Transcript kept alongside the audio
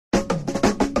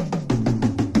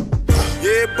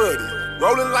buddy.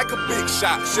 Rolling like a big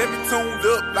shot. Chevy tuned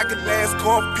up like a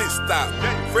NASCAR pit stop.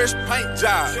 Fresh paint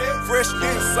job, fresh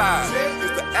inside.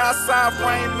 It's the outside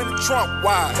frame and the trunk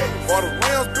wide. For the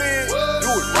rims big,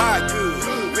 do it ride good.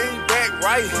 Lean back,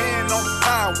 right hand on the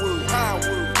pine wood.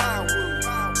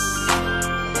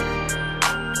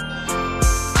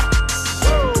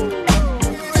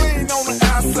 Lean on the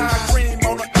outside, cream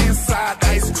on the inside.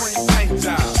 Ice cream paint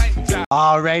job.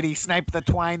 Alrighty, snipe the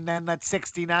twine then. That's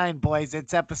 69, boys.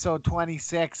 It's episode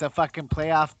 26, a fucking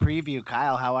playoff preview.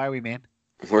 Kyle, how are we, man?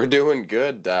 We're doing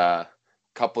good.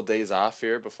 Couple days off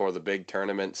here before the big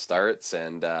tournament starts,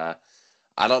 and I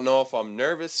don't know if I'm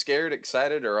nervous, scared,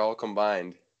 excited, or all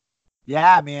combined.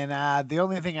 Yeah, man. The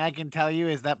only thing I can tell you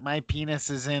is that my penis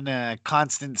is in a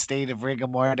constant state of rigor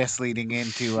mortis leading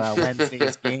into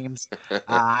Wednesday's games.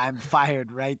 I'm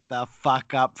fired right the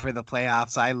fuck up for the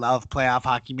playoffs. I love playoff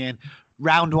hockey, man.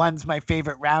 Round one's my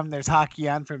favorite round. There's hockey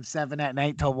on from 7 at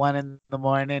night till 1 in the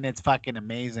morning. It's fucking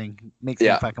amazing. Makes me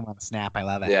fucking want to snap. I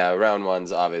love it. Yeah, round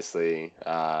one's obviously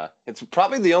it's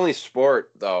probably the only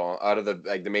sport though out of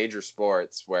the major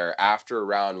sports where after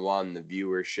round one the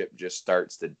viewership just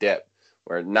starts to dip.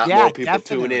 Where not more people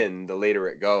tune in the later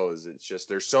it goes. It's just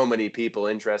there's so many people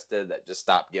interested that just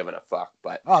stop giving a fuck.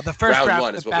 But the first round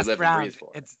one is what we live and breathe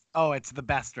for. It's the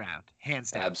best round, hands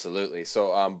down. Absolutely.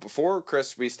 So before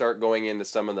Chris, we start going into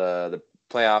some of the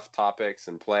playoff topics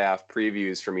and playoff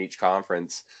previews from each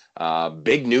conference.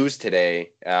 Big news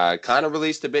today. Kind of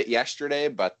released a bit yesterday,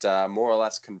 but more or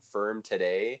less confirmed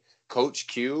today. Coach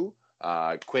Q,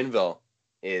 Quenneville,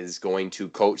 is going to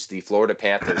coach the Florida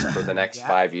Panthers for the next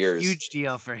 5 years. Huge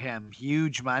deal for him.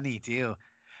 Huge money, too.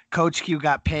 Coach Q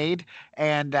got paid,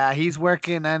 and he's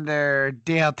working under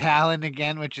Dale Talon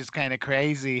again, which is kind of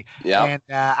crazy. Yeah. And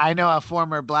I know a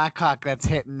former Blackhawk that's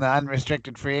hitting the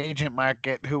unrestricted free agent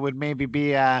market who would maybe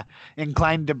be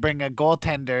inclined to bring a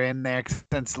goaltender in there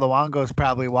since Luongo's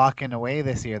probably walking away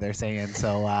this year, they're saying.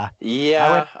 So,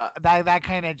 that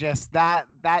kind of just, that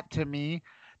to me,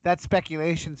 that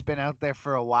speculation's been out there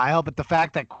for a while, but the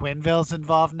fact that Quenneville's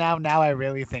involved now I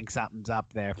really think something's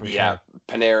up there for sure. Yeah,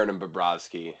 Panarin and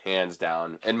Bobrovsky, hands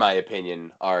down, in my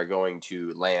opinion, are going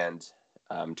to land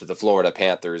to the Florida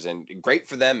Panthers, and great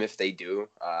for them if they do.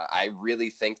 I really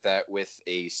think that with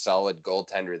a solid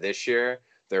goaltender this year,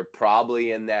 they're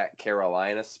probably in that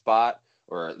Carolina spot,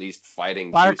 or at least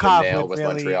fighting tooth and nail with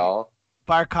Montreal.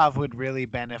 Barkov would really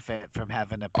benefit from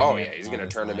having a Panarin. Oh, yeah, he's going to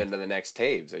turn him into the next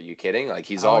Taves. Are you kidding? Like,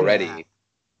 he's already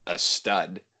a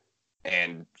stud.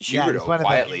 And Huberdeau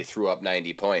quietly threw up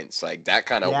 90 points. Like, that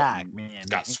kind of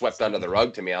got swept under the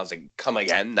rug to me. I was like, come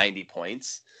again, 90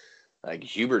 points? Like,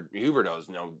 Huberdeau's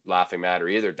no laughing matter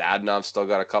either. Dadonov's still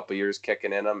got a couple years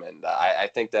kicking in him. And I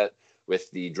think that with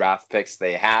the draft picks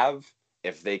they have,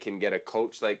 if they can get a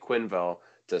coach like Quenneville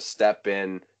to step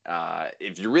in,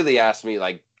 if you really ask me,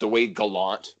 like the way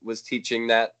Gallant was teaching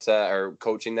that or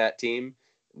coaching that team,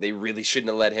 they really shouldn't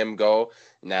have let him go.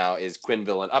 Now, is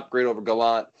Quenneville an upgrade over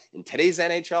Gallant in today's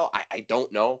NHL? I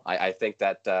don't know. I think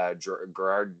that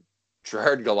Gerard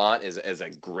Gallant is a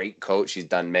great coach. He's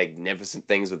done magnificent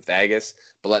things with Vegas,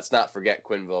 but let's not forget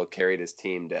Quenneville carried his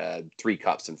team to 3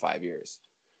 cups in 5 years.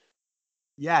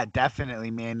 Yeah, definitely,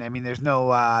 man. I mean, there's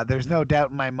no doubt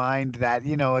in my mind that,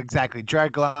 exactly.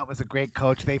 Gerard Gallant was a great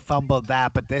coach. They fumbled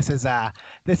that, but this is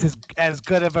as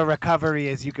good of a recovery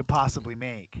as you could possibly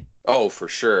make. Oh, for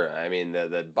sure. I mean,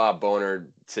 the Bob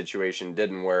Boner situation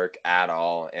didn't work at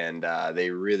all, and they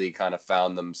really kind of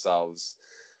found themselves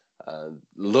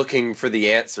looking for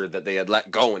the answer that they had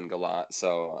let go in Gallant.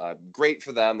 So great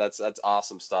for them. That's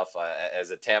awesome stuff.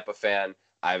 As a Tampa fan,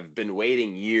 I've been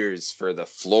waiting years for the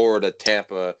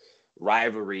Florida-Tampa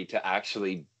rivalry to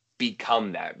actually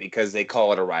become that, because they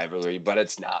call it a rivalry, but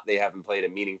it's not. They haven't played a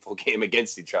meaningful game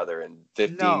against each other in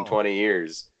 20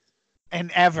 years.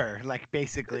 And ever, like,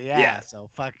 basically, yeah. So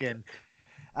fucking,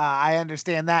 I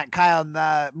understand that.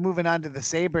 Kyle, moving on to the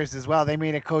Sabres as well, they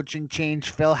made a coaching change.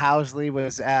 Phil Housley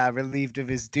was relieved of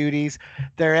his duties.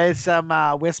 There is some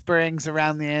whisperings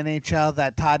around the NHL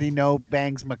that Toddy No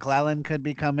Bangs McClellan could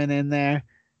be coming in there.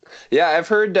 Yeah, I've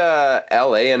heard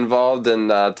LA involved in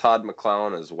Todd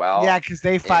McClellan as well. Yeah, because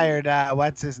they fired,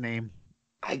 what's his name?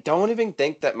 I don't even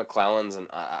think that McClellan's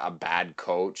a bad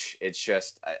coach. It's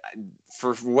just,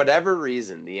 for whatever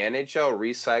reason, the NHL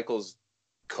recycles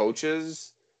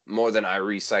coaches more than I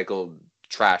recycle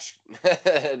trash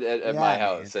at my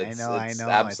house. It's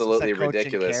absolutely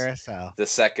ridiculous. Carousel. The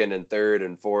second and third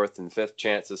and fourth and fifth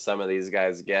chances some of these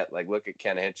guys get. Like, look at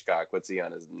Ken Hitchcock. What's he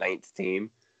on, his 9th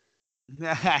team?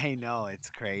 I know, it's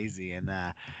crazy. And,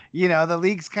 the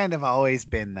league's kind of always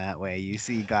been that way. You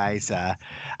see guys,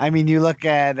 you look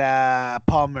at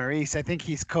Paul Maurice. I think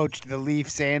he's coached the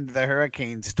Leafs and the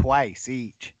Hurricanes twice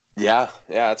each. Yeah,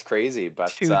 it's crazy.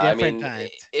 But Two different times.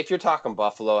 If you're talking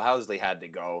Buffalo, Housley had to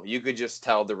go. You could just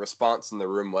tell the response in the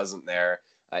room wasn't there.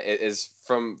 It is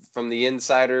from the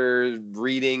insider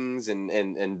readings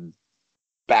and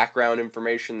background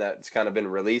information that's kind of been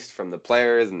released from the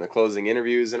players and the closing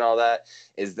interviews and all that,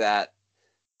 is that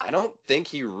I don't think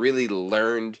he really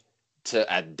learned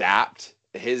to adapt.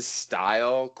 His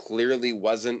style clearly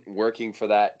wasn't working for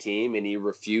that team, and he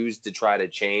refused to try to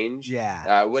change.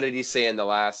 Yeah. What did he say in the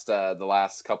last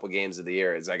couple games of the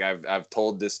year? It's like, I've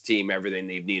told this team everything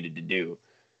they've needed to do.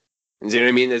 You know what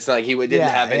I mean? It's like he didn't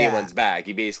have anyone's back.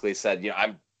 He basically said,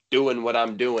 I'm doing what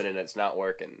I'm doing, and it's not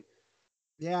working.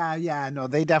 Yeah. No,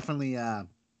 they definitely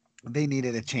they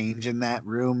needed a change in that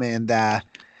room, and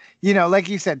like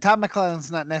you said, Todd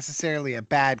McLellan's not necessarily a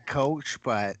bad coach,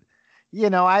 but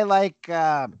I like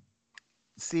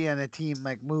seeing a team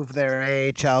like move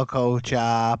their AHL coach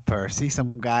up, or see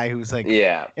some guy who's like,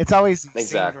 it's always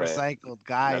exactly recycled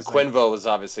guys. Quenneville was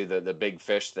obviously the big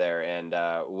fish there, and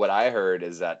what I heard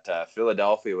is that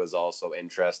Philadelphia was also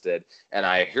interested, and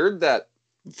I heard that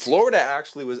Florida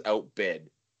actually was outbid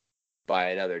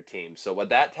by another team. So what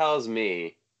that tells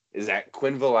me is that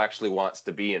Quenneville actually wants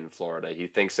to be in Florida. He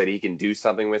thinks that he can do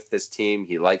something with this team.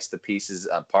 He likes the pieces,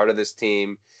 part of this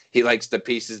team. He likes the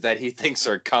pieces that he thinks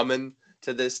are coming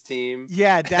to this team.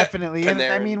 Yeah, definitely.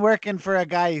 And working for a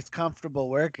guy he's comfortable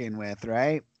working with,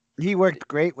 right? He worked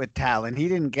great with Talon. He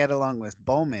didn't get along with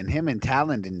Bowman. Him and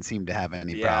Talon didn't seem to have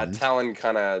any problems. Yeah, Talon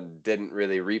kind of didn't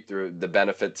really reap through the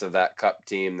benefits of that Cup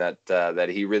team that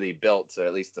he really built. So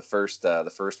at least the first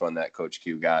one that Coach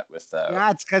Q got with.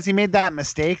 It's because he made that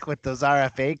mistake with those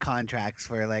RFA contracts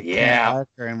for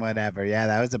Parker and whatever. Yeah,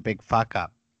 that was a big fuck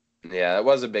up. Yeah, that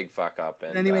was a big fuck up.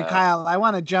 And, anyway, Kyle, I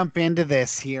want to jump into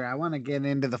this here. I want to get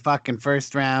into the fucking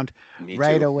first round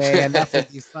away. Enough of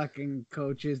these fucking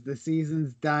coaches. The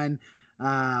season's done.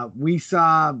 We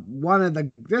saw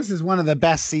this is one of the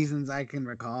best seasons I can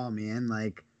recall, man.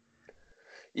 Like,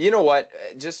 you know what?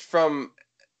 Just from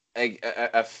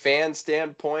a fan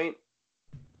standpoint,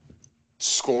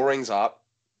 scoring's up.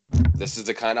 This is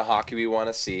the kind of hockey we want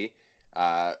to see.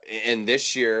 And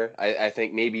this year, I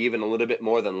think maybe even a little bit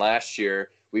more than last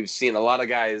year, we've seen a lot of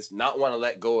guys not want to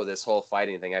let go of this whole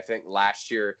fighting thing. I think last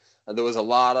year there was a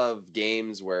lot of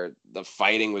games where the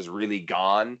fighting was really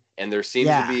gone, and there seems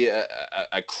to be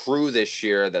a crew this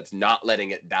year that's not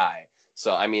letting it die.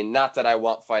 So, not that I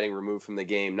want fighting removed from the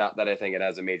game, not that I think it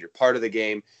has a major part of the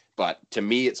game, but to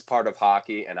me, it's part of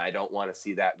hockey, and I don't want to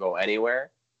see that go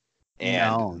anywhere.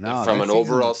 And from an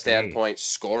overall standpoint,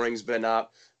 scoring's been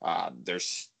up. There's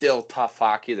still tough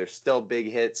hockey. There's still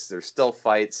big hits. There's still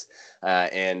fights.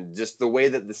 And just the way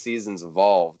that the season's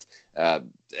evolved,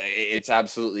 it's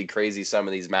absolutely crazy. Some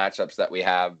of these matchups that we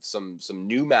have, some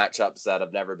new matchups that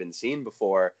have never been seen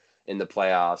before in the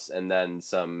playoffs, and then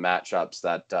some matchups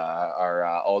that are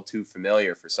all too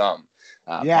familiar for some.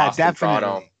 Boston,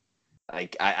 definitely.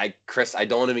 Toronto. Chris, I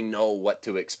don't even know what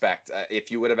to expect.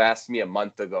 If you would have asked me a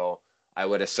month ago, I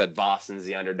would have said Boston's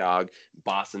the underdog.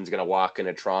 Boston's going to walk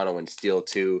into Toronto and steal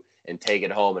 2 and take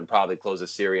it home and probably close a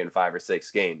series in 5 or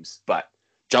 6 games. But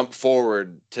jump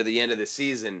forward to the end of the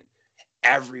season,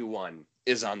 everyone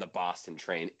is on the Boston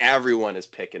train. Everyone is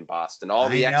picking Boston. All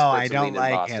the experts are leaning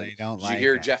Boston. Did you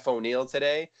hear Jeff O'Neill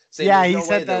today? He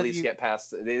said that Leafs get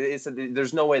past. They said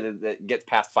there's no way that it gets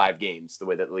past 5 games the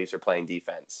way that the Leafs are playing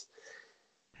defense.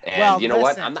 And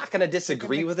what? I'm not going to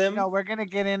disagree with him. No, we're going to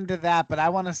get into that, but I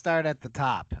want to start at the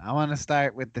top. I want to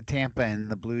start with the Tampa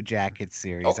and the Blue Jackets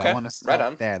series. Okay, I want to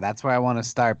start there. That's where I want to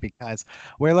start, because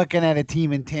we're looking at a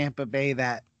team in Tampa Bay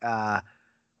that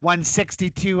won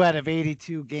 62 out of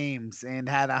 82 games and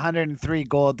had 103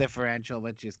 goal differential,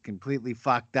 which is completely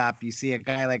fucked up. You see a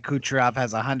guy like Kucherov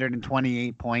has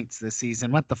 128 points this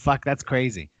season. What the fuck? That's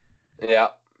crazy. Yeah.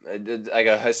 Like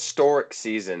a historic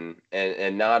season,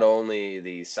 and not only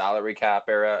the salary cap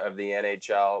era of the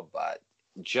NHL, but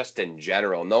just in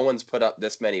general. No one's put up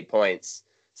this many points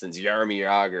since Jaromir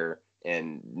Jagr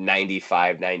in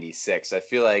 95, 96. I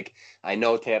feel like, I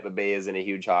know Tampa Bay isn't a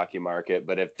huge hockey market,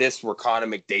 but if this were Connor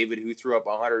McDavid who threw up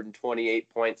 128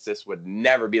 points, this would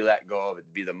never be let go of.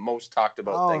 It'd be the most talked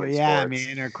about thing in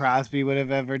sports. Or Crosby would have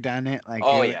ever done it.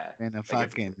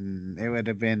 It would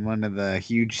have been one of the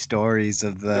huge stories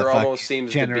of the almost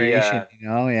seems generation.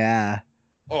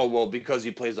 Oh, well, because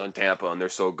he plays on Tampa and they're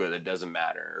so good, it doesn't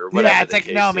matter. Or whatever. Yeah, it's like,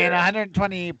 no, man,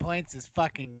 128 points is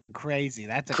fucking crazy.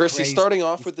 That's Chris, starting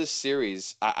off with this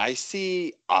series, I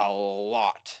see a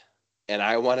lot and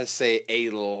I want to say a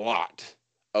lot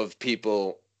of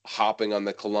people hopping on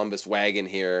the Columbus wagon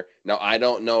here. Now, I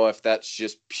don't know if that's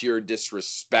just pure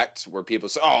disrespect where people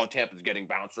say, oh, Tampa's getting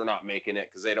bounced. They're not making it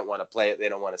because they don't want to play it. They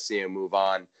don't want to see him move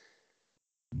on.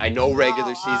 I know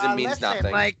regular season means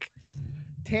nothing. Like,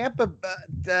 Tampa,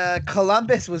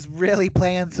 Columbus was really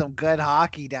playing some good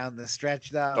hockey down the stretch,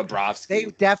 though. Bobrovsky. They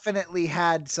definitely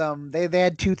had some. They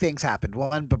had two things happen.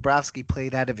 One, Bobrovsky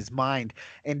played out of his mind,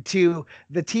 and two,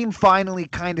 the team finally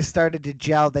kind of started to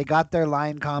gel. They got their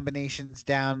line combinations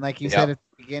down, like you said at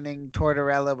the beginning.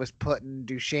 Tortorella was putting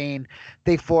Duchesne.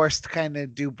 They forced kind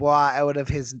of Dubois out of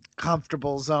his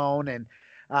comfortable zone, and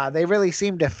they really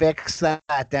seemed to fix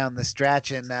that down the stretch.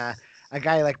 And a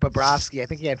guy like Bobrovsky, I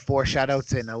think he had 4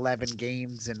 shutouts in 11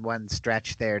 games in one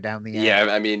stretch there down the end. Yeah,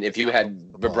 I mean, if you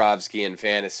had Bobrovsky in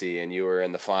fantasy and you were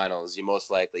in the finals, you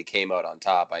most likely came out on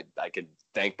top. I could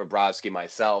thank Bobrovsky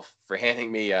myself for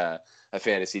handing me a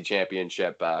fantasy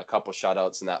championship, a couple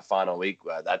shutouts in that final week.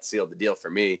 That sealed the deal for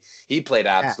me. He played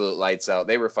absolute lights out.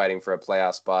 They were fighting for a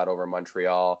playoff spot over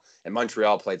Montreal, and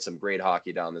Montreal played some great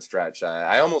hockey down the stretch.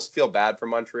 I almost feel bad for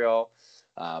Montreal,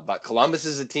 but Columbus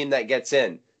is a team that gets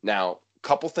in. Now, a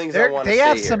couple things I want to say. They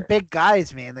have some big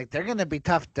guys, man. Like, they're going to be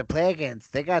tough to play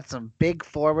against. They got some big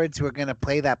forwards who are going to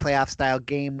play that playoff style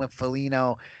game with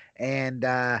Foligno. And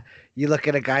you look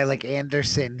at a guy like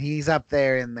Anderson. He's up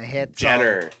there in the hits.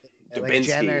 Jenner, Dubinsky. Like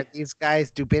Jenner, these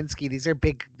guys, Dubinsky.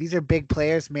 These are big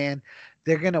players, man.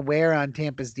 They're going to wear on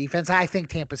Tampa's defense. I think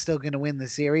Tampa's still going to win the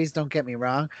series. Don't get me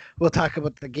wrong. We'll talk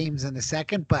about the games in a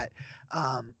second, but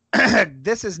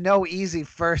this is no easy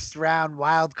first round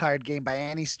wild card game by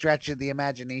any stretch of the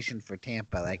imagination for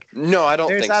Tampa. Like, no, I don't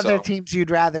think so. There's other teams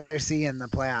you'd rather see in the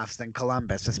playoffs than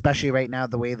Columbus, especially right now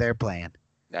the way they're playing.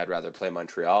 I'd rather play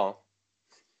Montreal.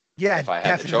 Yeah, if I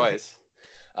had the choice.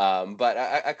 But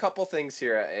a couple things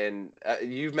here, and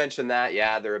you've mentioned that.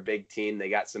 Yeah, they're a big team. They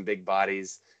got some big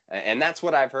bodies. And that's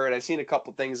what I've heard. I've seen a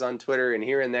couple things on Twitter and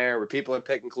here and there where people are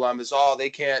picking Columbus. Oh, they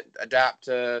can't adapt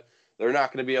to – they're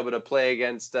not going to be able to play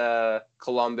against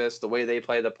Columbus the way they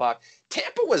play the puck.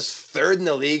 Tampa was 3rd in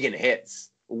the league in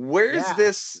hits. Where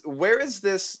is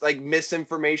this like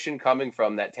misinformation coming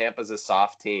from that Tampa's a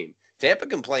soft team? Tampa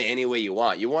can play any way you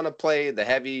want. You want to play the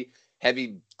heavy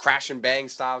crash and bang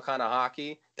style kind of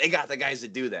hockey? They got the guys to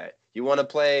do that. You want to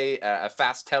play a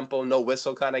fast tempo, no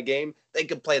whistle kind of game? They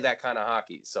can play that kind of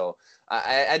hockey. So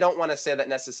I don't want to say that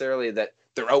necessarily that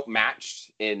they're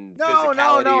outmatched in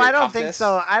physicality or I don't toughness. think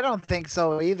so. I don't think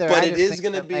so either. But it is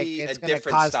going to be a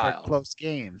different style. For close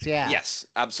games, yeah. Yes,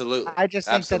 absolutely. I just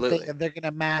think that they're going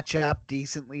to match up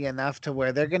decently enough to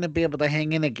where they're going to be able to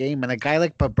hang in a game. And a guy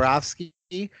like Bobrovsky,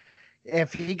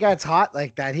 if he gets hot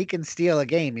like that, he can steal a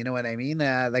game. You know what I mean?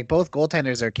 Like, both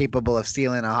goaltenders are capable of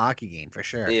stealing a hockey game for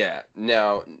sure. Yeah.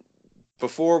 Now,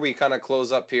 before we kind of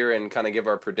close up here and kind of give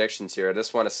our predictions here, I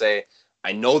just want to say,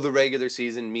 I know the regular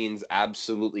season means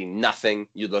absolutely nothing.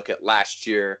 You look at last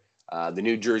year, the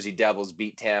New Jersey Devils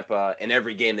beat Tampa in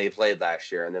every game they played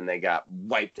last year, and then they got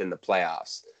wiped in the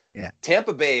playoffs. Yeah.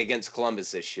 Tampa Bay against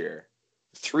Columbus this year,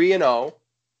 3-0,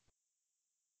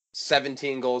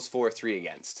 17 goals for, 3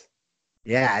 against.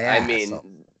 Yeah. I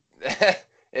mean,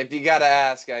 if you got to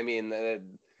ask, I mean,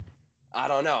 I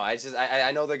don't know.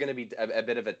 I know they're going to be a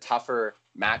bit of a tougher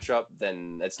matchup.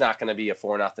 Then it's not going to be a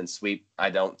 4-0 sweep.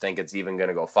 I don't think it's even going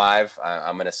to go 5.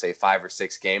 I'm going to say 5 or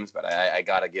 6 games, but I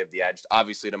got to give the edge,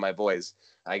 obviously, to my boys.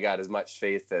 I got as much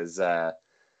faith as a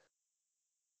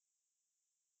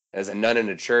nun in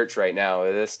a church right now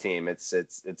with this team. It's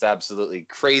absolutely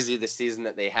crazy the season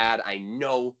that they had. I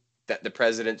know that the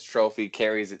President's Trophy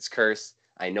carries its curse.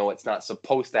 I know it's not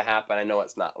supposed to happen. I know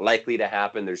it's not likely to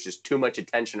happen. There's just too much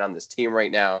attention on this team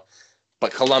right now.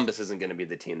 But Columbus isn't going to be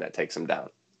the team that takes them down.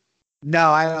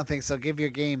 No, I don't think so. Give your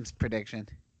game's prediction.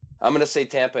 I'm going to say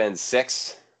Tampa in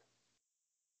 6.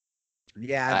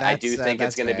 Yeah, I do think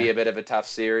it's going to be a bit of a tough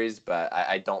series, but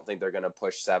I don't think they're going to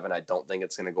push 7. I don't think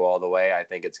it's going to go all the way. I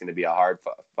think it's going to be a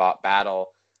hard-fought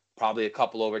battle. Probably a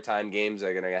couple overtime games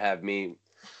are going to have me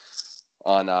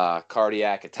on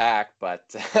cardiac attack,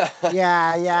 but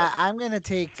yeah, I'm gonna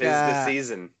take the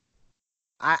season.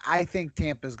 I think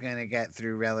Tampa's gonna get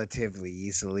through relatively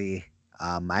easily.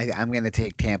 I'm gonna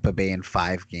take Tampa Bay in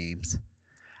 5 games.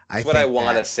 That's what I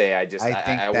want to say. I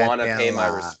want to pay my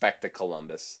respect to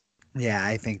Columbus. Yeah,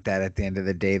 I think that at the end of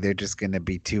the day, they're just gonna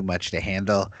be too much to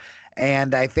handle,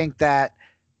 and I think that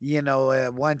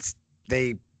once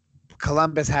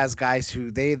Columbus has guys who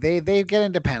they get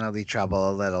into penalty trouble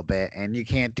a little bit, and you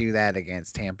can't do that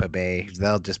against Tampa Bay.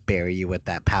 They'll just bury you with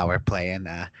that power play, and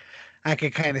I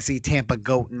could kind of see Tampa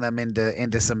goating them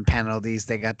into some penalties.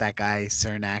 They got that guy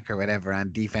Cernak or whatever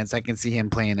on defense. I can see him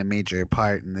playing a major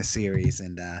part in the series,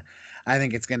 and I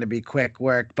think it's going to be quick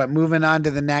work. But moving on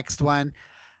to the next one,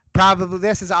 probably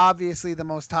this is obviously the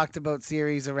most talked about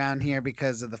series around here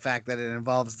because of the fact that it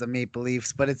involves the Maple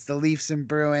Leafs, but it's the Leafs and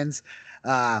Bruins.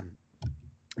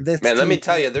 Man, let me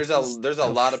tell you, there's a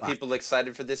lot of people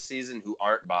excited for this season who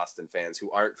aren't Boston fans,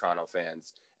 who aren't Toronto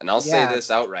fans. And I'll say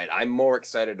this outright. I'm more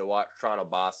excited to watch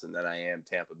Toronto-Boston than I am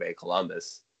Tampa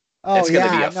Bay-Columbus. Oh, it's going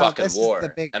to be a fucking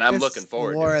war, and I'm looking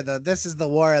forward to it. This is the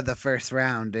war of the first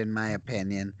round, in my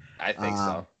opinion. I think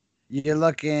so. You're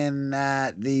looking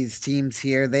at these teams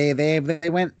here. They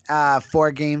went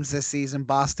 4 games this season.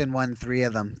 Boston won 3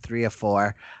 of them, 3 of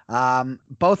 4.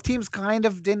 Both teams kind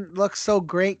of didn't look so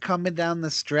great coming down the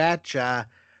stretch.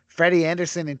 Freddie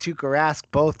Andersen and Tuukka Rask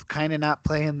both kind of not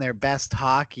playing their best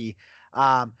hockey.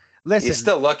 Listen, you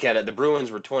still look at it. The Bruins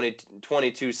were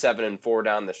 22-7-4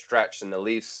 down the stretch, and the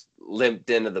Leafs limped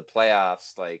into the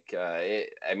playoffs.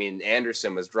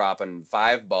 Andersen was dropping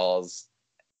 5 balls.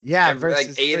 Yeah,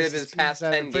 versus 8 of his past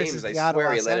 10 games, I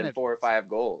swear he let in 4 or 5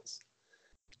 goals.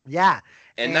 Yeah.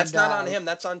 And that's not on him.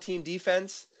 That's on team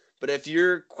defense. But if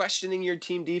you're questioning your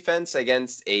team defense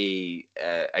against a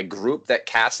group that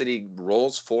Cassidy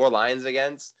rolls 4 lines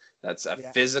against, that's a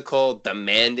physical,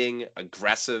 demanding,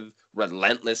 aggressive,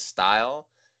 relentless style.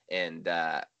 And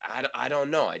I don't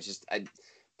know.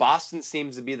 Boston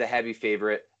seems to be the heavy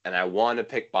favorite. And I want to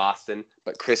pick Boston,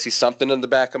 but Chrissy, something in the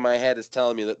back of my head is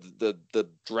telling me that the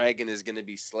dragon is going to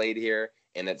be slayed here,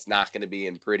 and it's not going to be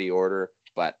in pretty order.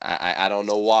 But I don't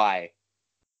know why.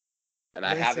 And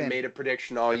I haven't made a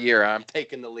prediction all year. I'm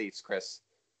taking the Leafs, Chris.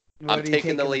 I'm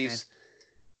taking the Leafs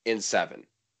in 7.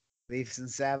 Leafs in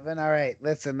 7? All right,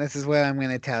 listen, this is what I'm going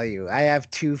to tell you. I have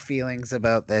 2 feelings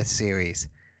about this series.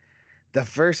 The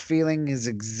first feeling is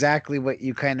exactly what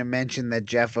you kind of mentioned that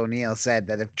Jeff O'Neill said,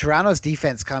 that if Toronto's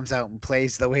defense comes out and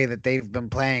plays the way that they've been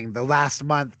playing the last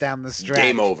month down the stretch,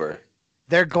 game over.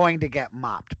 They're going to get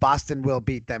mopped. Boston will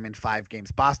beat them in 5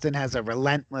 games. Boston has a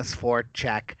relentless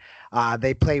forecheck.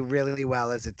 They play really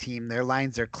well as a team. Their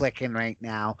lines are clicking right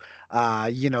now.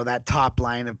 That top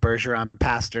line of Bergeron,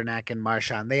 Pasternak, and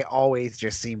Marchand, they always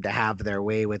just seem to have their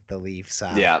way with the Leafs.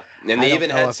 And they even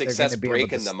had success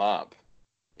breaking them up.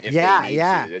 Yeah.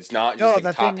 It's not just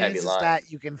the top thing heavy is line.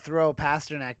 that you can throw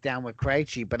Pasternak down with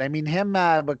Krejci, but I mean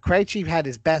but Krejci had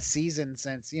his best season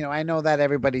since, I know that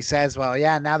everybody says, well,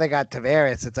 yeah, now they got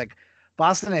Tavares. It's like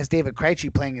Boston has David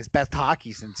Krejci playing his best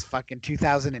hockey since fucking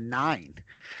 2009.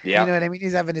 Yeah. You know what I mean?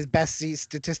 He's having his best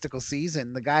statistical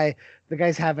season. The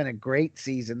guy's having a great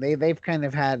season. They've kind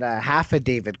of had half of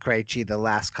David Krejci the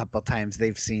last couple times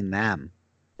they've seen them.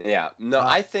 Yeah, no,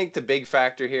 I think the big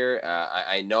factor here,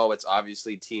 I know it's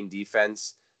obviously team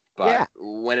defense, but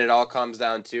when it all comes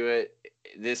down to it,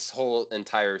 this whole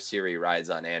entire series rides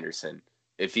on Andersen.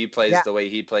 If he plays the way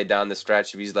he played down the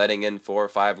stretch, if he's letting in 4 or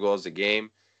 5 goals a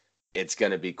game, it's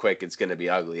going to be quick. It's going to be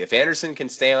ugly. If Andersen can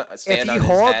stand on his head,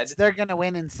 they're going to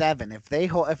win in 7. If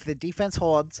the defense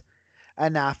holds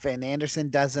enough and Andersen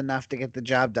does enough to get the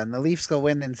job done, the Leafs will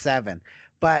win in 7.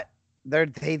 But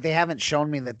they haven't shown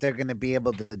me that they're going to be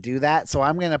able to do that, so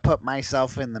I'm going to put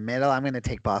myself in the middle. I'm going to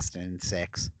take Boston in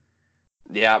 6.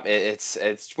 Yeah, it's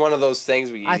one of those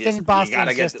things where I think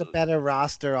Boston's just a better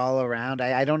roster all around.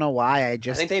 I don't know why. I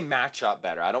think they match up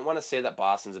better. I don't want to say that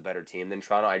Boston's a better team than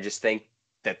Toronto. I just think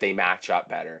that they match up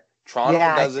better. Toronto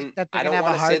doesn't. I don't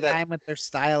want to say that. Time with their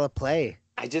style of play.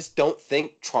 I just don't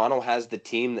think Toronto has the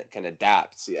team that can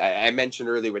adapt. See, I mentioned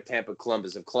earlier with Tampa,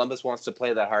 Columbus. If Columbus wants to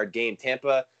play that hard game,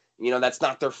 Tampa. That's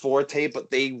not their forte,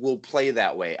 but they will play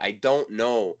that way. I don't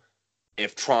know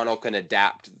if Toronto can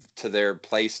adapt to their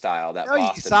play style that Boston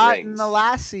brings. You saw it in the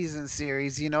last season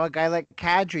series. A guy like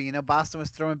Kadri, Boston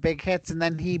was throwing big hits, and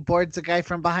then he boards a guy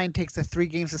from behind, takes a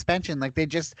 3-game suspension. Like they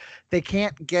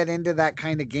can't get into that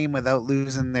kind of game without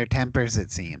losing their tempers,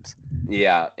 it seems.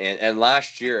 Yeah, and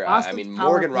last year,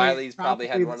 Morgan Riley's probably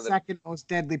had one of the second most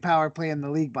deadly power play in the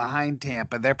league behind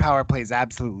Tampa. Their power play is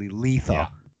absolutely lethal. Yeah.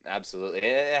 Absolutely.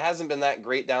 It hasn't been that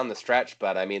great down the stretch,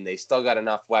 but they still got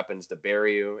enough weapons to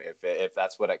bury you if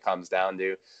that's what it comes down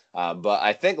to. But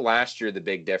I think last year the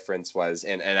big difference was,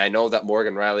 and I know that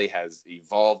Morgan Riley has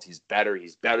evolved. He's better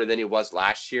than he was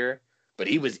last year, but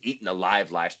he was eaten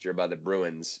alive last year by the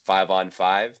Bruins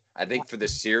 5-on-5. I think for the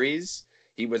series,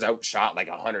 he was outshot like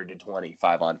 120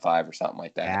 5-on-5 or something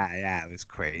like that. Yeah, it was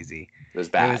crazy. It was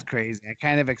bad. It was crazy. I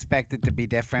kind of expected to be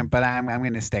different, but I'm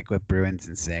going to stick with Bruins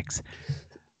in 6.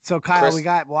 So, Kyle, Chris, we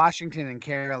got Washington and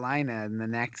Carolina in the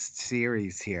next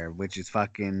series here, which is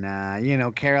fucking,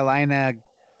 Carolina,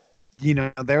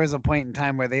 there was a point in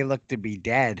time where they looked to be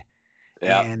dead.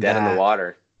 Yeah, and, dead in the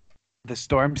water. The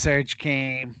storm surge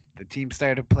came. The team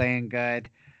started playing good.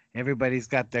 Everybody's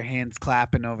got their hands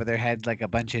clapping over their heads like a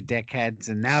bunch of dickheads,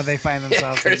 and now they find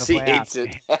themselves in the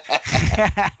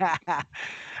playoffs.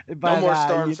 But, no more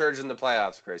storm surge in the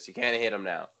playoffs, Chris. You can't hit them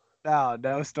now.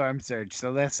 No storm surge.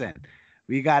 So listen,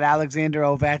 we got Alexander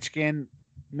Ovechkin,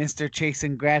 Mr.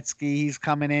 Chasen Gretzky. He's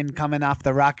coming off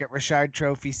the Rocket Richard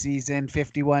Trophy season,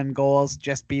 51 goals,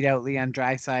 just beat out Leon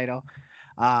Draisaitl.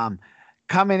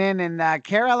 Coming in, and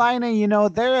Carolina,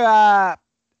 they're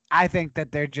I think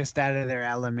that they're just out of their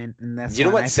element in this. You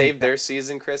know what saved their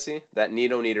season, Chrissy? That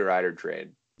Nino Niederreiter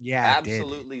trade. Yeah,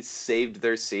 absolutely saved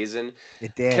their season.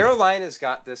 It did. Carolina's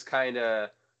got this kind of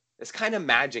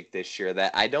magic this year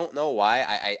that I don't know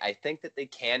why. I think that they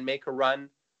can make a run,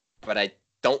 but I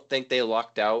don't think they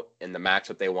lucked out in the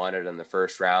matchup they wanted in the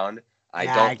first round. I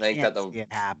don't think that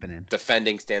the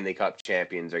defending Stanley Cup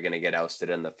champions are going to get ousted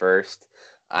in the first.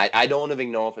 I don't even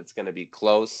know if it's going to be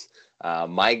close.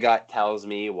 My gut tells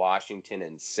me Washington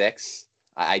in 6.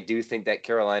 I do think that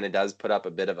Carolina does put up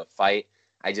a bit of a fight.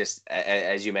 I just,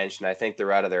 as you mentioned, I think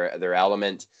they're out of their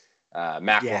element.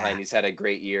 McElhinney's had a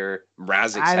great year.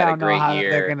 Mrazek's had a great year. I don't know how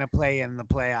they're going to play in the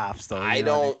playoffs, though. I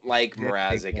don't like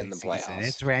Mrazek in the playoffs.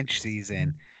 It's wrench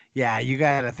season. Yeah, you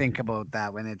got to think about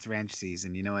that when it's wrench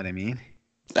season. You know what I mean?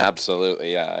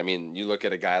 Absolutely, yeah. I mean, you look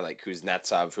at a guy like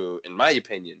Kuznetsov, who, in my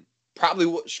opinion,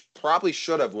 probably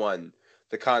should have won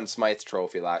the Conn Smythe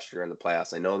Trophy last year in the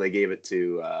playoffs. I know they gave it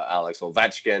to Alex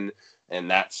Ovechkin, and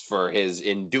that's for his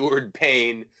endured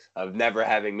pain of never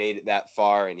having made it that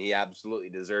far, and he absolutely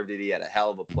deserved it. He had a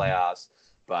hell of a playoffs,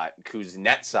 but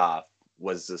Kuznetsov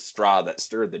was the straw that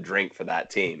stirred the drink for that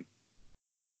team.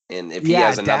 And if he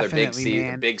has another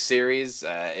big series,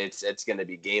 it's going to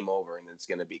be game over, and it's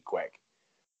going to be quick.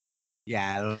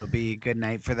 Yeah, it'll be a good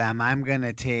night for them. I'm going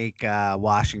to take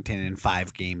Washington in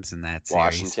 5 games in that series.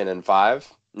 Washington in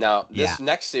 5? Now, this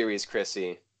next series,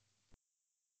 Chrissy,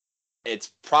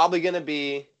 it's probably going to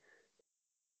be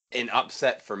an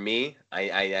upset for me.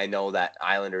 I know that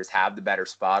Islanders have the better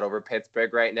spot over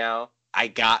Pittsburgh right now. I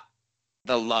got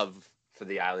the love for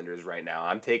the Islanders right now.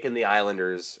 I'm taking the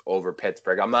Islanders over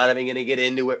Pittsburgh. I'm not even going to get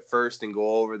into it first and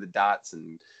go over the dots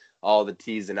and all the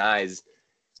T's and I's.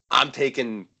 I'm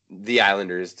taking the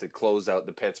Islanders to close out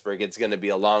the Pittsburgh. It's going to be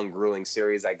a long, grueling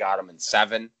series. I got them in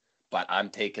 7, but I'm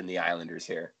taking the Islanders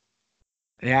here.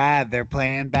 Yeah, they're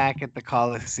playing back at the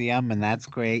Coliseum, and that's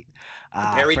great.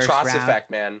 Barry Trotz effect,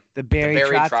 man. The Barry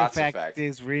Trotz effect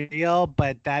is real,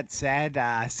 but that said,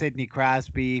 Sidney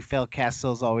Crosby, Phil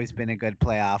Kessel's always been a good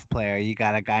playoff player. You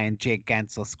got a guy in Jake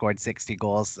Gensel scored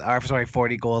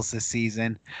 40 goals this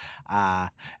season.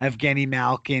 Evgeny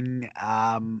Malkin.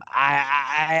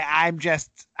 I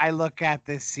look at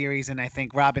this series and I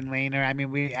think Robin Lehner.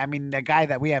 I mean, the guy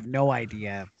that we have no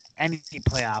idea any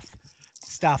playoff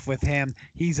stuff with him.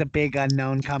 He's a big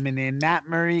unknown coming in. Matt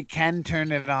Murray can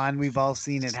turn it on. We've all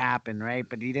seen it happen, right?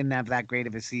 But he didn't have that great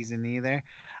of a season either.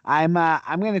 I'm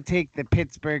going to take the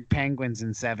Pittsburgh Penguins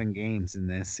in 7 games in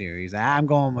this series. I'm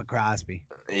going with Crosby.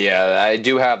 Yeah, I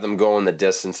do have them going the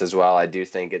distance as well. I do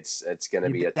think it's going to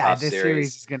be a tough series. This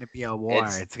series is going to be a war.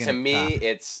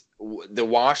 It's the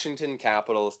Washington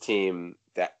Capitals team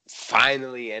that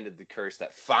finally ended the curse,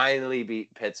 that finally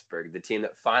beat Pittsburgh, the team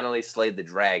that finally slayed the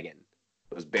dragon.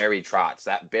 It was Barry Trotz.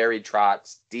 That Barry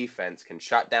Trotz defense can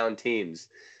shut down teams.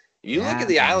 You look at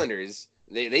the Islanders,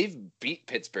 they've beat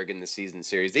Pittsburgh in the season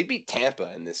series. They beat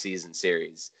Tampa in the season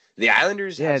series. The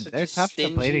Islanders have such a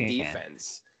stingy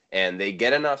defense, and they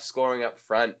get enough scoring up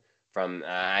front from,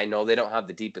 I know they don't have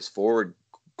the deepest forward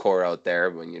core out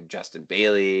there when you're Justin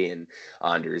Bailey and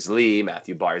Anders Lee,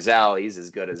 Matthew Barzal, he's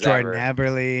as good as Jordan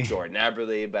ever. Jordan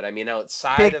Eberle. But I mean,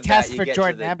 outside of that, you get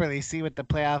Jordan Eberle. See what the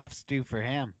playoffs do for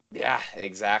him. Yeah,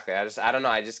 exactly. I don't know.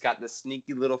 I just got this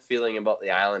sneaky little feeling about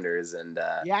the Islanders, and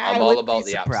I'm all about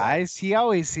the upside. He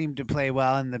always seemed to play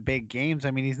well in the big games.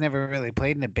 I mean, he's never really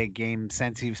played in a big game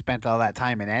since he spent all that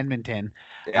time in Edmonton.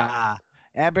 Yeah.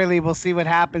 Eberle, we'll see what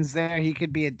happens there. He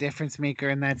could be a difference maker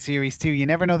in that series too. You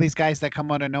never know these guys that come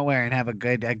out of nowhere and have a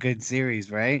good series,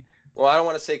 right? Well, I don't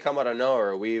want to say come out of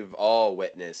nowhere. We've all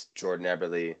witnessed Jordan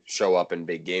Eberle show up in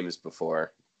big games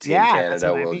before. Team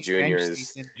Canada, World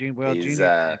Juniors.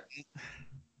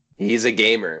 He's a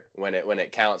gamer when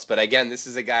it counts. But again, this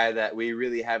is a guy that we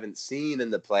really haven't seen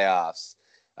in the playoffs.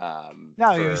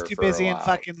 No, he was too busy in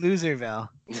fucking Loserville.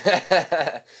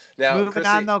 Now, moving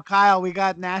on though, Kyle, we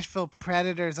got Nashville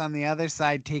Predators on the other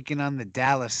side taking on the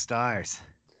Dallas Stars.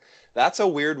 That's a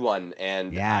weird one,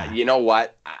 and you know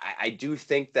what? I do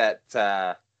think that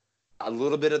a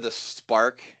little bit of the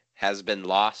spark has been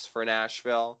lost for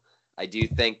Nashville. I do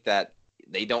think that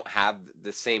They don't have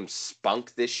the same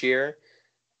spunk this year.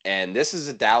 And this is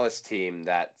a Dallas team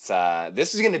that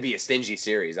this is going to be a stingy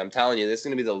series. I'm telling you, this is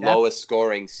going to be the lowest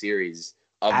scoring series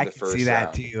of the first round. I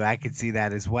could see that too. I could see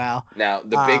that as well. Now,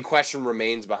 the big question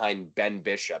remains behind Ben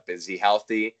Bishop. Is he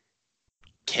healthy?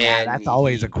 That's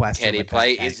always a question. Can he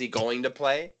play? Is he going to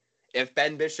play? If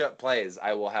Ben Bishop plays,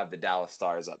 I will have the Dallas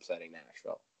Stars upsetting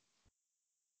Nashville.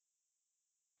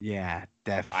 Yeah,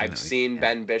 definitely. I've seen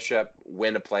Ben Bishop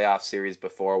win a playoff series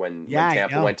before when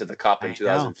Tampa went to the Cup in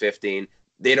 2015.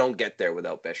 They don't get there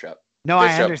without Bishop. No,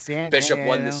 I understand. Bishop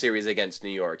won the series against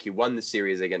New York. He won the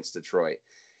series against Detroit.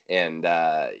 And,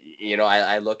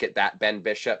 I look at that Ben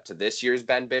Bishop to this year's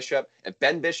Ben Bishop. If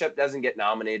Ben Bishop doesn't get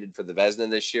nominated for the Vezina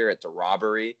this year, it's a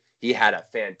robbery. He had a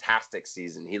fantastic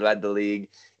season. He led the league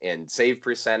in save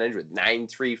percentage with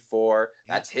 .934.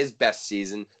 That's his best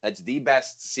season. That's the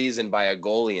best season by a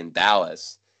goalie in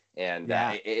Dallas. And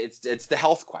it's the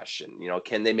health question.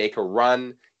 Can they make a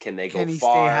run? Can they go far? Can he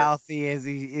stay healthy? Is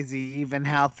he even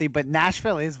healthy? But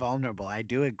Nashville is vulnerable. I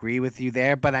do agree with you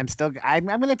there. But I'm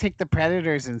going to take the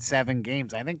Predators in 7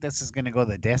 games. I think this is going to go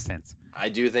the distance. I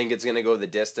do think it's going to go the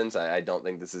distance. I don't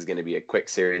think this is going to be a quick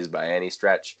series by any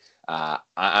stretch.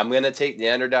 I'm going to take the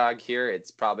underdog here.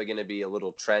 It's probably going to be a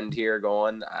little trend here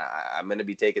going. I'm going to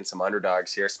be taking some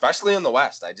underdogs here, especially in the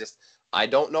West. I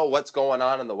don't know what's going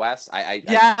on in the West.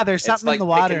 There's something in the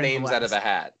water. Picking names out of a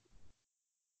hat.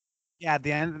 Yeah,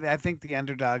 I think the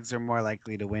underdogs are more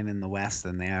likely to win in the West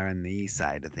than they are in the East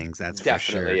side of things. That's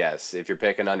definitely for sure. Yes. If you're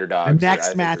picking underdogs, the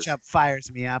next matchup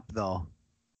fires me up though.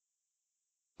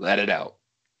 Let it out.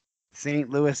 St.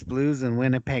 Louis Blues and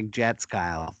Winnipeg Jets,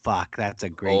 Kyle. Fuck, that's a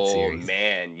great series. Oh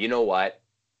man, you know what?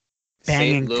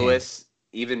 St. Louis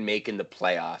even making the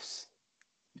playoffs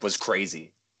was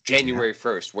crazy. January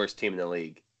 1st, worst team in the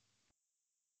league.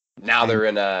 Now they're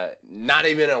in not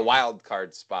even in a wild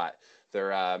card spot.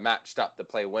 They're matched up to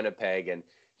play Winnipeg, and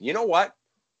you know what?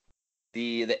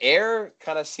 The air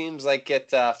kind of seems like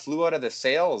it flew out of the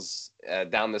sails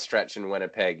down the stretch in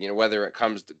Winnipeg. Whether it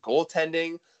comes to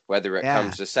goaltending, whether it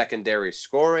comes to secondary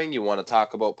scoring. You want to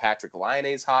talk about Patrick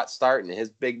Laine's hot start in his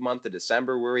big month of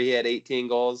December where he had 18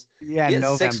 goals. Yeah, he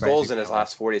had 6 goals in his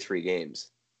last 43 games.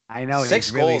 I know.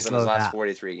 6 goals in his last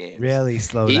 43 games. Really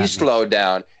slowed down. He slowed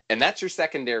down, and that's your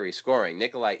secondary scoring.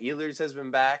 Nikolai Ehlers has been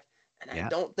back, and I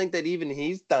don't think that even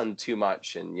he's done too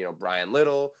much. And, Brian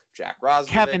Little, Jack Roslovic.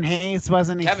 Kevin Hayes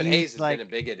wasn't. Kevin Hayes has been a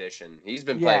big addition. He's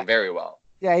been playing very well.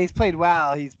 Yeah, he's played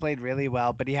well. He's played really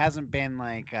well, but he hasn't been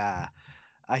like a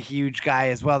huge guy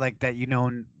as well, like that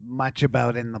much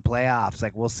about in the playoffs.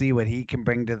 Like we'll see what he can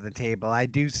bring to the table. I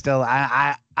do still.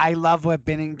 I love what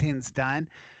Binnington's done.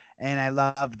 And I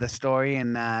love the story,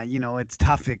 and it's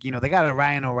tough. They got a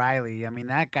Ryan O'Reilly. I mean,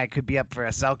 that guy could be up for a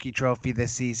Selke Trophy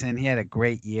this season. He had a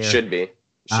great year. Should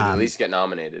at least get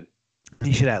nominated.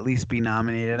 He should at least be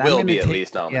nominated. Will be at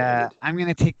least nominated. Yeah, I'm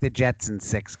going to take the Jets in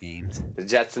 6 games. The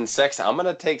Jets in 6. I'm going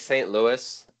to take St.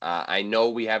 Louis. I know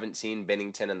we haven't seen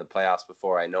Binnington in the playoffs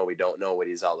before. I know we don't know what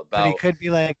he's all about. But he could be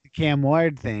like the Cam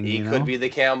Ward thing. He could be the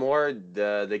Cam Ward,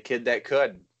 the kid that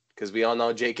could. Because we all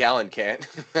know Jake Allen can't.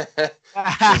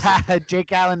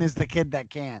 Jake Allen is the kid that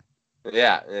can't.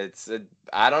 Yeah,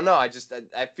 I don't know. I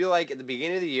feel like at the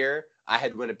beginning of the year, I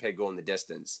had Winnipeg going the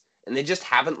distance. And they just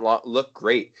haven't looked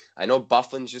great. I know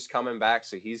Bufflin's just coming back,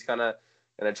 so he's kind of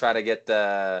going to try to get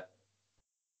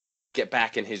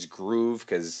back in his groove.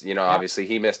 Because, obviously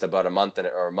he missed about a month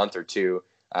or two.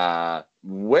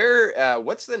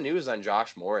 What's the news on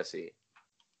Josh Morrissey?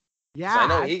 Yeah. I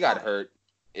know he got hurt.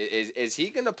 Is he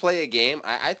going to play a game?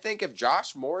 I think if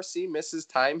Josh Morrissey misses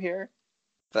time here,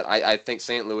 that I think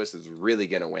St. Louis is really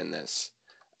going to win this.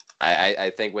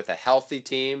 I think with a healthy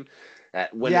team,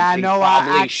 Winnipeg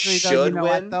probably should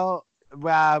win.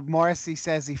 Morrissey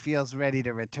says he feels ready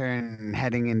to return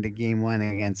heading into Game 1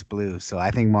 against Blues, so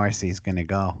I think Morrissey's going to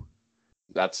go.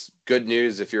 That's good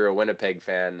news if you're a Winnipeg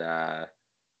fan.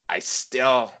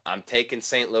 I'm taking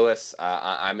St. Louis.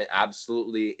 I'm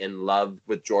absolutely in love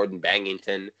with Jordan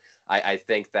Binnington. I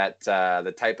think that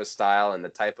the type of style and the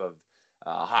type of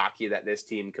hockey that this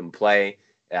team can play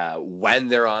when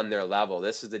they're on their level,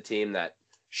 this is the team that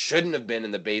shouldn't have been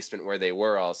in the basement where they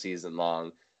were all season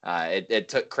long. It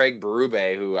took Craig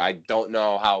Berube, who I don't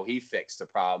know how he fixed the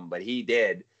problem, but he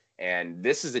did. And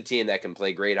this is a team that can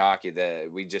play great hockey.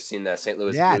 We just seen the St.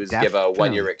 Louis Blues give a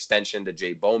 1-year extension to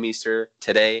Jay Bouwmeester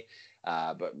today.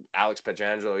 But Alex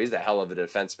Pietrangelo, he's a hell of a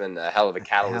defenseman, a hell of a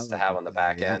catalyst to have on the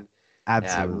back end.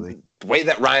 Absolutely. The way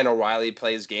that Ryan O'Reilly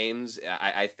plays games,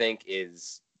 I think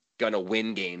is going to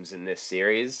win games in this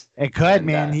series. It could,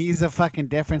 man. He's a fucking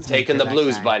difference. Taking the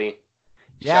Blues, buddy.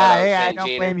 Yeah, I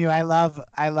don't blame you. I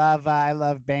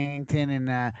love Bennington,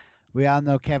 and we all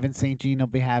know Kevin St. Jean will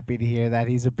be happy to hear that.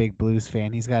 He's a big Blues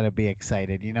fan. He's got to be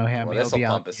excited. You know him. Well, this will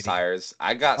pump his tires.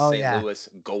 I got St. Louis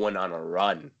going on a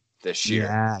run this year.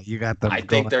 Yeah, you got them. I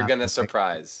think they're gonna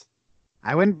surprise.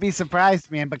 I wouldn't be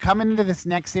surprised, man. But coming into this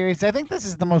next series, I think this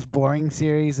is the most boring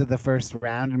series of the first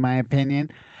round, in my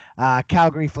opinion.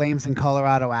 Calgary Flames and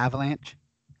Colorado Avalanche.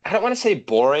 I don't want to say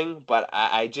boring, but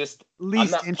I'm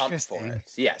not interesting. pumped for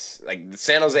it. Yes, like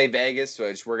San Jose Vegas,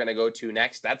 which we're gonna go to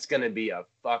next. That's gonna be a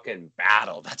fucking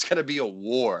battle. That's gonna be a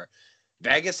war.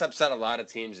 Vegas upset a lot of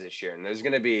teams this year, and there's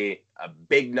gonna be a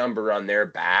big number on their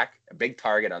back, a big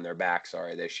target on their back.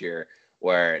 This year,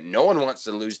 where no one wants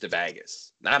to lose to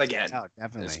Vegas. Not again. Oh,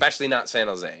 definitely. Especially not San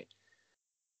Jose.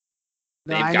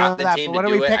 No, I know that, but what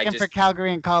are we picking for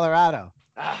Calgary and Colorado?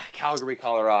 Calgary,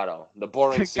 Colorado. The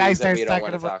boring series that we don't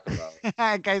want to talk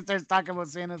about. Guy starts talking about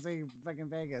San Jose, fucking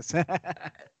Vegas.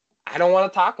 I don't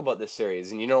want to talk about this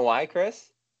series. And you know why,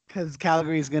 Chris? Because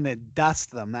Calgary's going to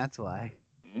dust them. That's why.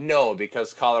 No,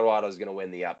 because Colorado's going to win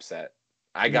the upset.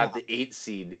 I got the 8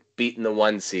 seed beating the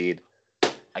 1 seed.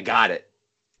 I got it.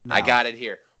 No. I got it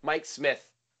here. Mike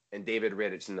Smith and David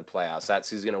Rittich in the playoffs. That's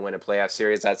who's going to win a playoff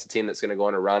series. That's the team that's going to go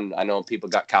on a run. I know people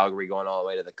got Calgary going all the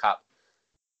way to the Cup.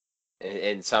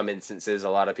 In some instances, a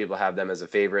lot of people have them as a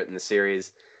favorite in the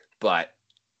series. But,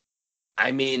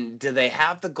 I mean, do they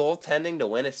have the goaltending to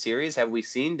win a series? Have we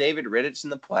seen David Rittich in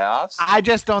the playoffs? I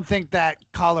just don't think that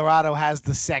Colorado has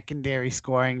the secondary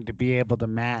scoring to be able to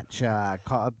match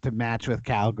with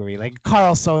Calgary. Like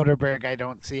Carl Soderberg, I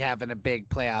don't see having a big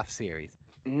playoff series.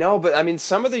 No, but I mean,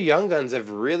 some of the young guns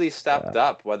have really stepped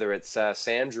up, whether it's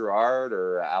Sam Girard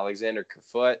or Alexander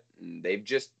Kerfoot. They've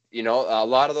just, a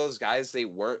lot of those guys they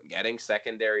weren't getting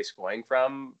secondary scoring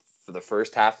from for the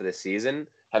first half of the season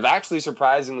have actually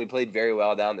surprisingly played very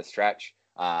well down the stretch.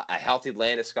 A healthy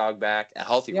Landeskog back, a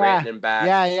healthy Rantanen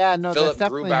back. No, Philip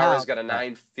Grubauer's got a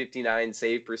 .959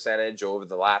 save percentage over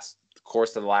the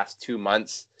course of the last 2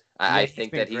 months. I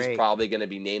think that he's probably going to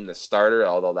be named the starter,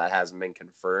 although that hasn't been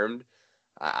confirmed.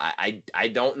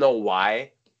 I don't know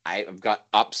why. I've got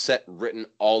upset written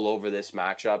all over this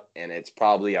matchup, and it's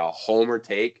probably a homer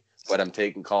take, but I'm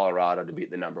taking Colorado to beat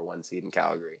the number 1 seed in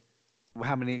Calgary.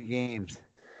 How many games?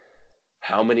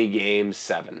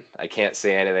 7. I can't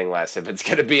say anything less. If it's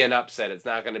going to be an upset, it's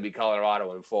not going to be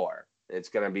Colorado in 4. It's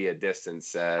going to be a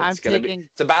distance. It's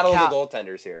a battle of the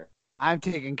goaltenders here. I'm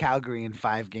taking Calgary in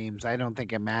 5 games. I don't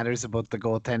think it matters about the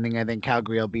goaltending. I think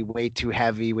Calgary will be way too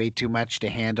heavy, way too much to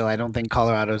handle. I don't think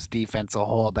Colorado's defense will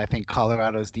hold. I think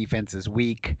Colorado's defense is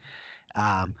weak.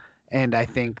 And I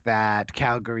think that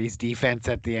Calgary's defense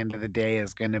at the end of the day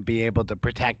is going to be able to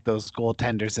protect those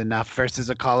goaltenders enough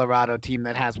versus a Colorado team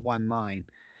that has one line.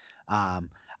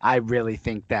 I really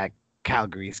think that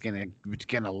Calgary's going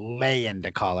to lay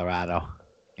into Colorado.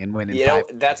 And winning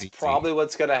that's probably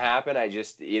what's going to happen. I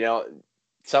just,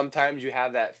 sometimes you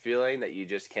have that feeling that you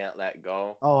just can't let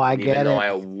go. Oh, I get it. Even though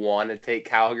I want to take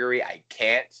Calgary, I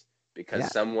can't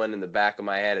because someone in the back of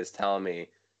my head is telling me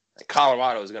that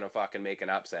Colorado is going to fucking make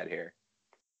an upset here.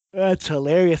 That's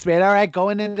hilarious, man. All right,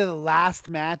 going into the last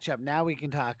matchup. Now we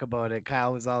can talk about it.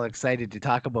 Kyle was all excited to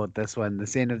talk about this one. The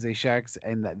San Jose Sharks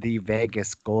and the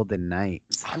Vegas Golden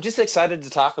Knights. I'm just excited to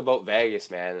talk about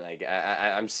Vegas, man. Like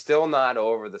I'm still not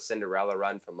over the Cinderella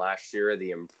run from last year,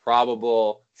 the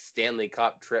improbable Stanley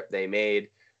Cup trip they made.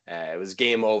 It was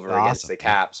game over against the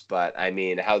Caps, but I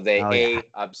mean, how they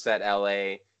upset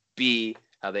LA, B,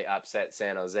 how they upset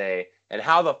San Jose. And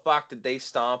how the fuck did they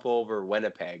stomp over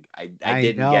Winnipeg? I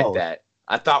didn't get that.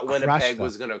 I thought Winnipeg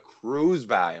was going to cruise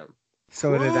by them.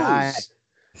 So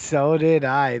did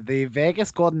I. The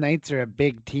Vegas Golden Knights are a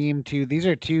big team, too. These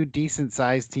are 2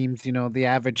 decent-sized teams. The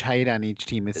average height on each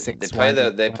team is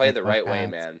 6'1". They play the right way,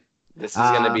 man. This is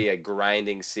going to be a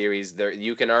grinding series.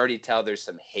 You can already tell there's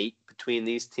some hate between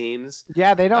these teams.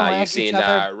 Yeah, they don't like you've seen each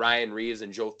other. Ryan Reeves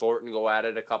and Joe Thornton go at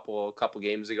it a couple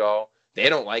games ago. They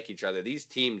don't like each other. These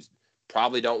teams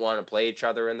probably don't want to play each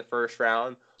other in the first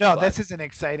round. No, this is an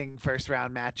exciting first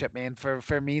round matchup, man.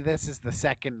 For me, this is the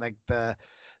second, like the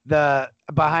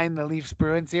behind the Leafs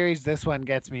Bruins series. This one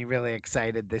gets me really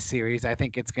excited. This series, I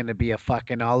think it's going to be a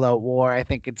fucking all out war. I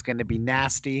think it's going to be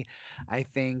nasty. I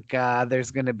think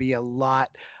there's going to be a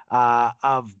lot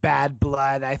of bad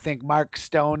blood. I think Mark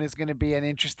Stone is going to be an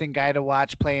interesting guy to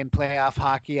watch playing playoff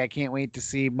hockey. I can't wait to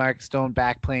see Mark Stone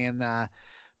back playing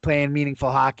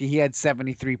meaningful hockey. He had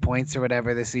 73 points or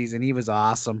whatever this season. He was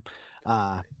awesome.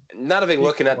 Not even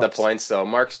looking at the points, though.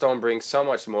 Mark Stone brings so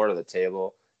much more to the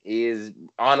table. He is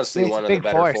honestly one of the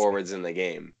better forwards in the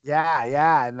game.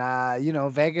 Yeah.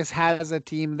 And, Vegas has a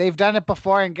team. They've done it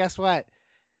before, and guess what?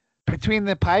 between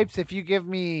the pipes, if you give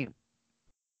me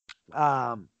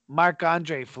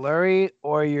Marc-Andre Fleury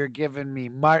or you're giving me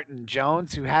Martin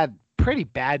Jones, who had pretty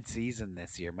bad season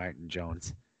this year, Martin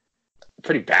Jones.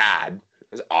 Pretty bad.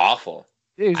 It was awful.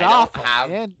 It was awful.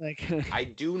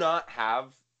 I do not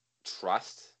have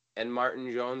trust in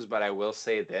Martin Jones, but I will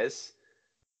say this,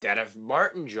 that if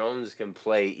Martin Jones can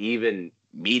play even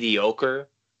mediocre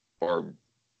or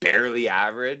barely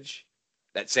average,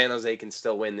 that San Jose can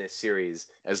still win this series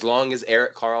as long as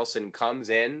Erik Karlsson comes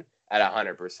in at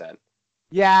 100%.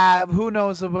 Yeah, who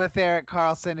knows with Erik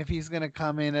Karlsson if he's going to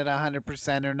come in at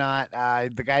 100% or not.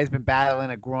 The guy's been battling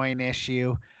a groin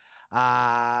issue.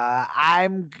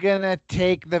 I'm going to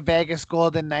take the Vegas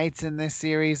Golden Knights in this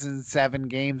series in 7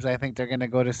 games. I think they're going to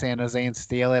go to San Jose and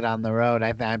steal it on the road.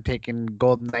 I'm taking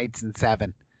Golden Knights in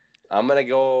 7. I'm going to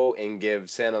go and give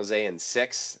San Jose in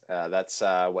 6. That's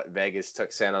what Vegas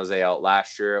took San Jose out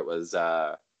last year. It was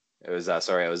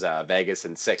Vegas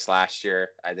in 6 last year.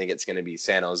 I think it's going to be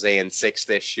San Jose in 6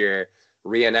 this year.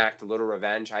 Reenact a little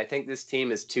revenge. I think this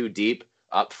team is too deep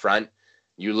up front.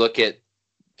 You look at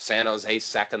San Jose's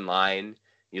second line.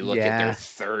 You look at their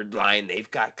third line. They've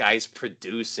got guys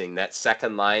producing. That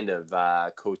second line of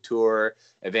Couture,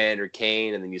 Evander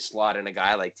Kane, and then you slot in a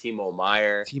guy like Timo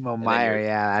Meier.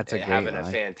 That's a great having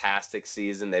a fantastic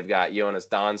season. They've got Jonas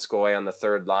Donskoy on the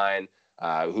third line.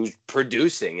 Who's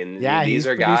producing, and these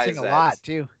are guys a lot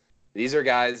too. These are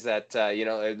guys that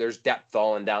there's depth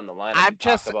all and down the line. I'm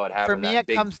just about having for me, that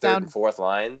it comes third down and fourth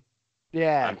line.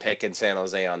 Yeah, I'm picking San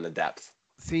Jose on the depth.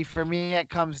 See, for me, it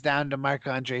comes down to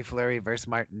Marc-Andre Fleury versus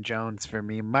Martin Jones. For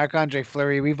me, Marc-Andre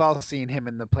Fleury, we've all seen him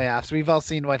in the playoffs. We've all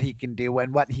seen what he can do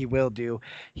and what he will do.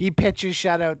 He pitches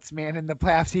shutouts, man, in the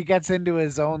playoffs. He gets into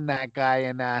his zone, that guy.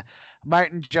 And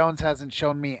Martin Jones hasn't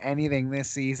shown me anything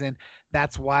this season.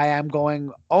 That's why I'm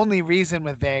going only reason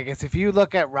with Vegas. If you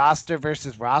look at roster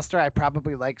versus roster, I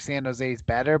probably like San Jose's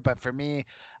better. But for me,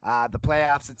 the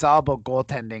playoffs, it's all about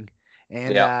goaltending.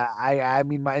 And I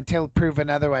mean, until proven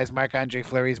otherwise, Marc-Andre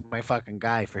Fleury's my fucking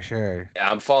guy for sure.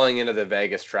 Yeah, I'm falling into the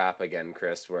Vegas trap again,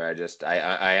 Chris, where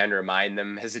I undermine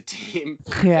them as a team.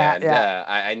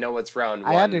 I know it's round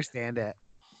 1. I understand it.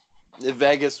 If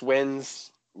Vegas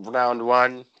wins round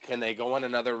 1, can they go on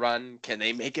another run? Can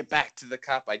they make it back to the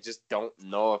cup? I just don't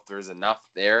know if there's enough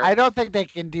there. I don't think they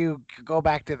can go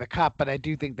back to the cup, but I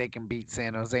do think they can beat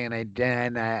San Jose, and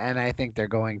I think they're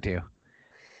going to.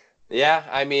 Yeah,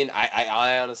 I mean,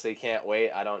 I honestly can't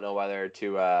wait. I don't know whether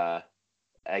to,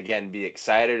 again, be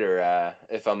excited or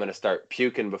if I'm going to start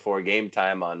puking before game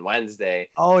time on Wednesday.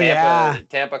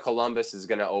 Tampa Columbus is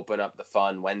going to open up the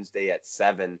fun Wednesday at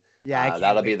 7. Yeah,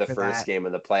 that'll be the first game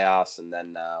of the playoffs, and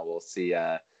then we'll see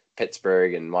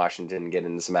Pittsburgh and Washington get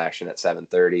into some action at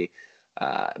 7:30.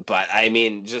 But, I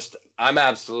mean, I'm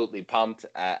absolutely pumped.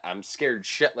 I'm scared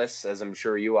shitless, as I'm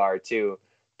sure you are too,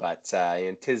 but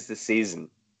 'tis the season.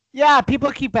 Yeah,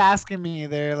 people keep asking me.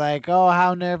 They're like, "Oh,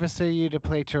 how nervous are you to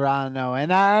play Toronto?"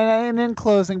 And in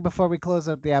closing, before we close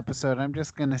up the episode, I'm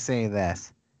just gonna say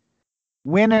this: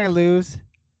 win or lose,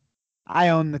 I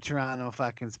own the Toronto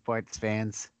fucking sports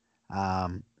fans.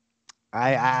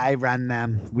 I run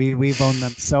them. We've owned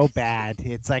them so bad.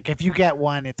 It's like if you get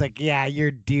one, it's like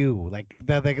you're due. Like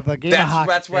the game of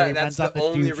hockey. That's the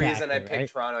only reason I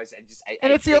picked Toronto.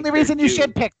 And it's the only reason you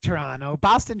should pick Toronto.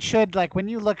 Boston should, like, when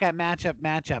you look at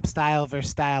matchup, style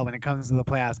versus style when it comes to the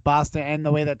playoffs, Boston and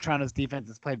the way that Toronto's defense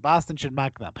is played, Boston should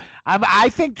muck them. I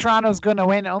think Toronto's going to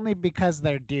win only because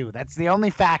they're due. That's the only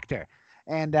factor.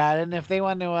 And if they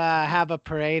want to have a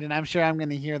parade, and I'm sure I'm going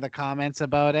to hear the comments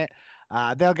about it,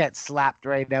 they'll get slapped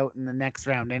right out in the next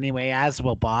round anyway, as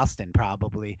will Boston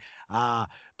probably.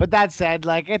 But that said,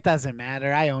 like, it doesn't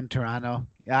matter. I own Toronto.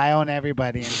 I own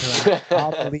everybody in Toronto.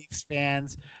 All the Leafs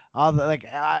fans, all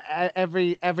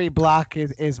the every block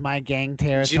is my gang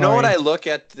territory. Do you know what I look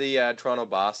at the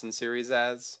Toronto-Boston series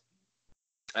as?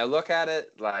 I look at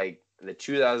it like the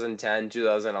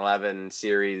 2010-2011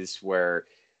 series where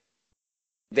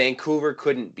Vancouver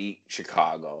couldn't beat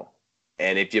Chicago.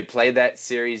 And if you play that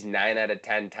series 9 out of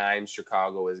 10 times,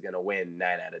 Chicago is going to win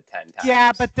 9 out of 10 times.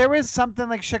 Yeah, but there was something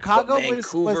like Chicago but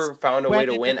Vancouver found a way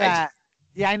to win.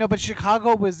 Yeah, I know, but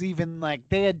Chicago was even like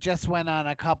they had just went on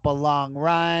a couple long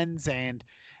runs, and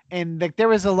like there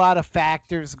was a lot of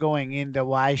factors going into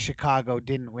why Chicago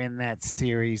didn't win that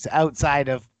series outside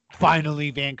of finally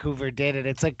Vancouver did it.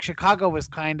 It's like Chicago was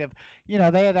kind of, they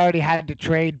had already had to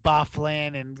trade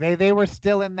Byfuglien, and they were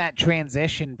still in that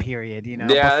transition period,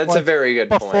 Yeah, that's a very good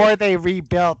point. Before they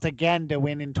rebuilt again to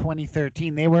win in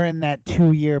 2013, they were in that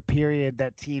 2-year period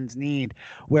that teams need,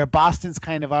 where Boston's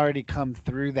kind of already come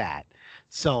through that.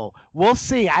 So we'll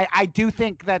see. I do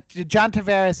think that John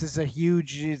Tavares is a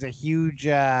huge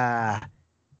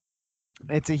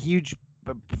it's a huge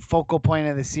focal point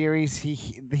of the series.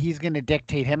 He's going to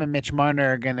dictate. Him and Mitch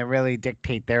Marner are going to really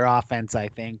dictate their offense, I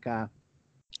think. I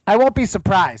won't be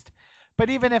surprised. But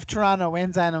even if Toronto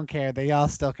wins, I don't care. They all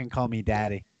still can call me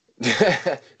daddy.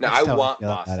 No, I want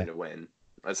Boston to win.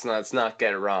 Let's not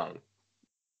get it wrong.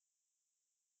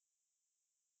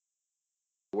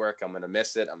 Work. I'm going to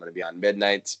miss it. I'm going to be on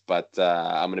midnights, but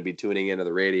I'm going to be tuning into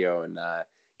the radio, and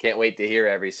can't wait to hear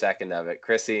every second of it.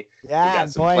 Chrissy, we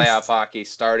got some playoff hockey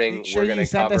starting. We're going to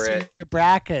cover it. Send us your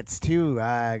brackets, too.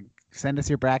 Send us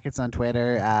your brackets on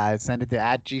Twitter. Send it to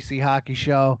 @GC Hockey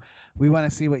Show. We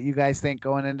want to see what you guys think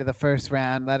going into the first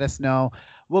round. Let us know.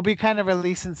 We'll be kind of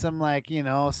releasing some,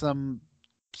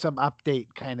 some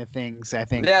update kind of things, I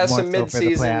think. Yeah, some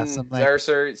mid-season, some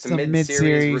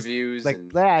mid-series reviews.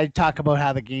 I talk about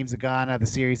how the games have gone, how the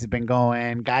series have been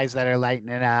going, guys that are lighting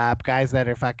it up, guys that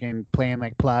are fucking playing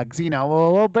like plugs.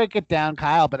 We'll break it down,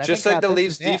 Kyle. But just like the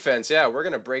Leafs defense, we're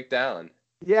gonna break down.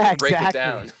 Yeah, exactly. Break it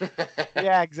down.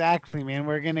 Yeah, exactly, man.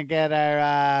 We're gonna get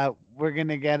our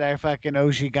fucking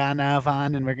Ozhiganov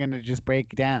on, and we're gonna just break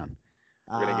down.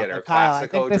 We're gonna get our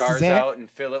Classico jars out and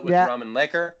fill it with rum and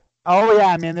liquor. Oh,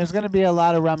 yeah, man. There's going to be a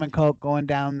lot of rum and coke going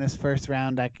down this first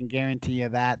round. I can guarantee you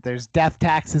that. There's death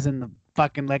taxes and the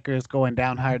fucking liquor is going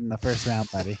down hard in the first round,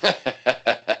 buddy. All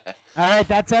right,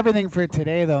 that's everything for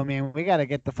today, though, man. We got to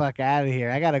get the fuck out of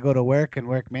here. I got to go to work and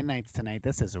work midnights tonight.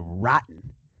 This is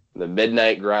rotten. The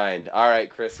midnight grind. All right,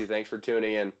 Chrissy, thanks for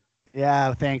tuning in.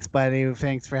 Yeah, thanks, buddy.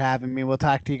 Thanks for having me. We'll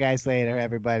talk to you guys later,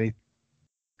 everybody.